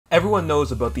Everyone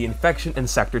knows about the Infection and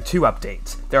Sector 2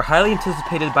 updates. They're highly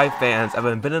anticipated by fans and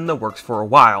have been in the works for a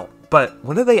while. But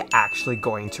when are they actually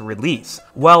going to release?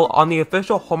 Well, on the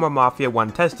official Homer Mafia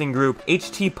 1 testing group,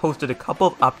 HT posted a couple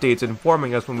of updates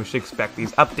informing us when we should expect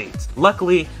these updates.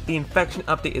 Luckily, the Infection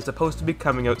update is supposed to be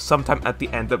coming out sometime at the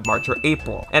end of March or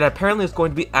April, and apparently is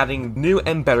going to be adding new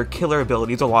and better killer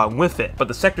abilities along with it. But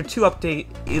the Sector 2 update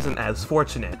isn't as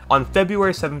fortunate. On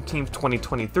February 17th,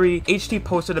 2023, HT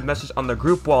posted a message on the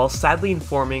group wall sadly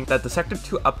informing that the Sector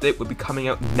 2 update would be coming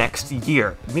out next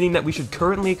year, meaning that we should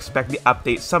currently expect the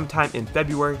update sometime in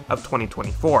February of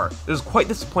 2024. This is quite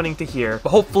disappointing to hear,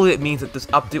 but hopefully it means that this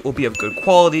update will be of good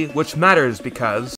quality, which matters because